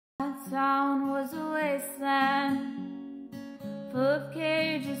My town was a wasteland, full of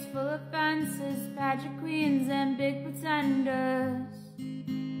cages, full of fences, pageant queens and big pretenders.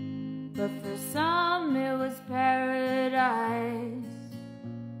 But for some it was paradise.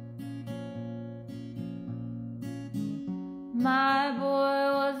 My boy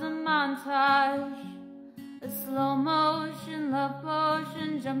was a montage, a slow motion love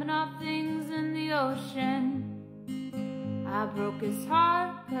potion, jumping off things in the ocean. I broke his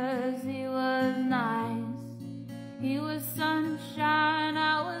heart 'cause he was nice. He was sunshine,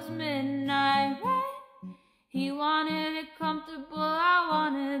 I was midnight rain. He wanted it comfortable, I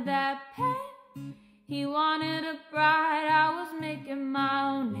wanted that pain. He wanted a bride, I was making my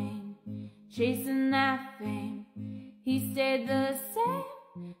own name, chasing that fame. He stayed the same,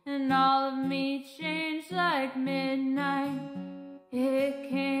 and all of me changed like midnight. It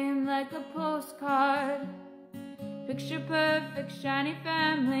came like a postcard, picture perfect, shiny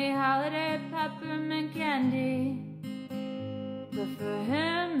family, holiday peppermint candy. But for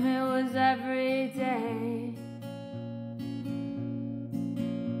him it was every day.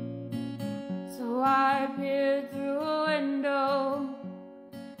 So I peered through a window,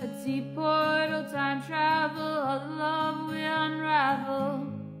 a tea portal, time travel, all the love we unravel,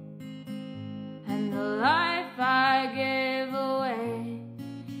 and the life I gave